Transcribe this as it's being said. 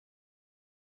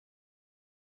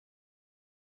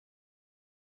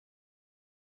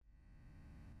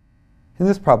In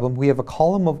this problem, we have a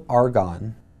column of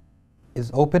argon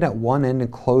is open at one end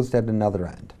and closed at another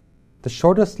end. The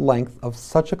shortest length of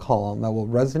such a column that will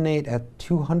resonate at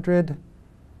 200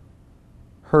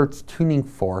 Hertz tuning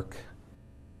fork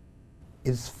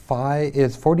is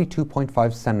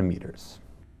 42.5 centimeters.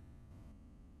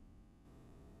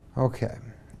 Okay,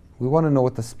 we want to know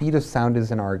what the speed of sound is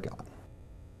in argon.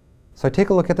 So I take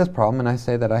a look at this problem and I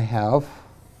say that I have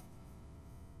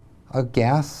a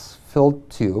gas-filled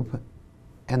tube,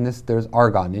 and there's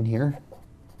argon in here.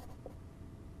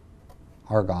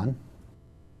 Argon.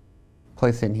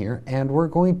 Place in here, and we're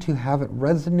going to have it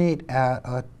resonate at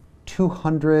a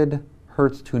 200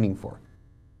 Hertz tuning fork.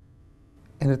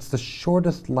 And it's the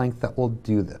shortest length that will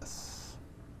do this,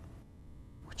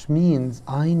 which means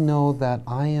I know that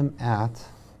I am at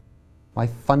my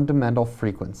fundamental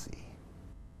frequency.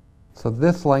 So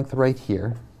this length right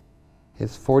here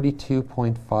is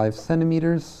 42.5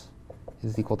 centimeters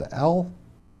is equal to L.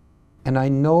 And I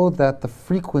know that the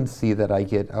frequency that I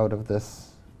get out of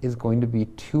this is going to be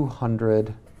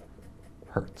 200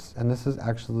 Hertz. And this is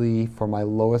actually for my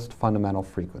lowest fundamental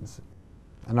frequency.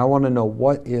 And I want to know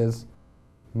what is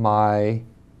my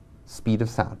speed of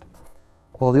sound.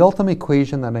 Well, the ultimate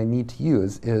equation that I need to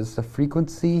use is the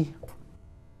frequency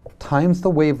times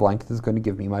the wavelength is going to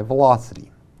give me my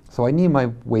velocity. So I need my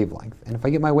wavelength. And if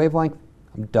I get my wavelength,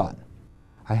 I'm done.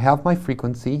 I have my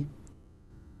frequency.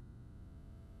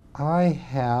 I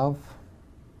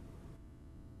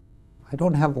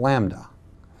don't have lambda.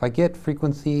 If I get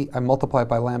frequency, I multiply it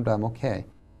by lambda, I'm okay.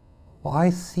 Well, I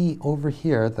see over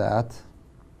here that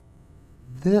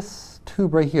this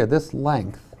tube right here, this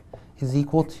length, is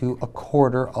equal to a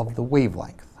quarter of the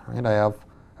wavelength. Right? I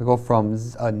go from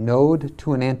a node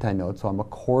to an antinode, so I'm a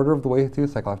quarter of the way through,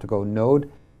 so I have to go node,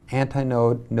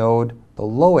 antinode, node, the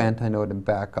low antinode, and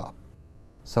back up.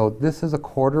 So this is a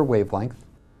quarter wavelength,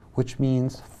 which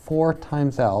means 4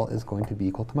 times L is going to be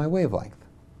equal to my wavelength.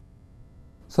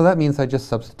 So that means I just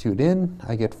substitute in.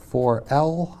 I get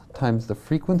 4L times the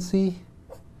frequency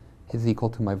is equal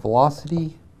to my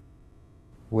velocity,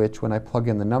 which when I plug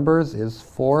in the numbers is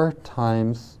 4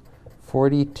 times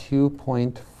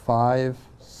 42.5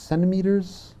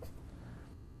 centimeters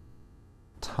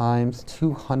times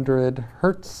 200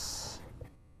 Hertz.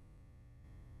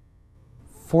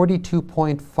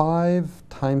 42.5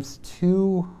 times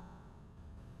 2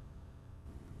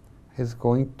 is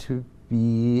going to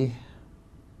be,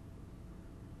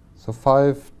 so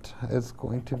 5 is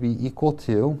going to be equal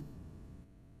to,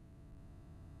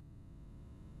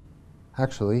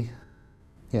 actually,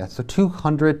 yeah, so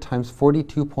 200 times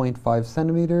 42.5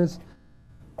 centimeters.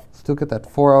 Still get that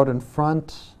 4 out in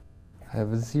front. I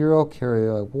have a 0, carry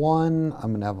a 1,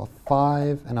 I'm going to have a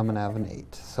 5, and I'm going to have an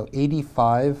 8. So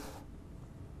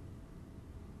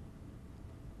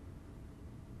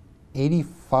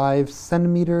 85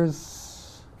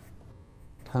 centimeters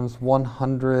times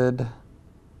 100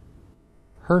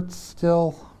 Hertz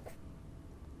still.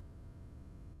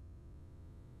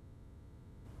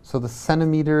 So the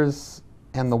centimeters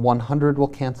and the 100 will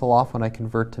cancel off when I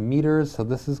convert to meters. So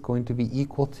this is going to be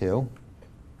equal to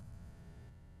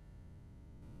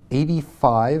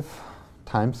 85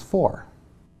 times 4.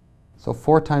 So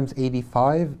 4 times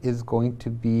 85 is going to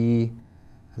be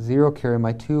 0, carry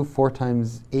my 2. 4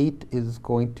 times 8 is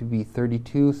going to be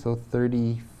 32, so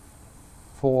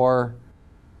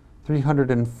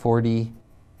 340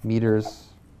 meters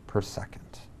per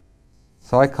second.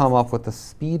 So I come up with the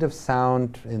speed of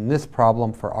sound in this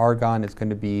problem for argon is going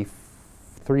to be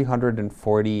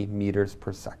 340 meters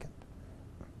per second,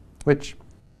 which is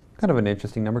kind of an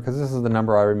interesting number because this is the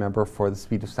number I remember for the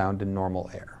speed of sound in normal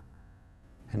air.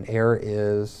 And air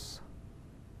is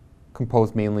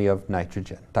composed mainly of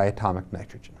nitrogen, diatomic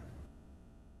nitrogen.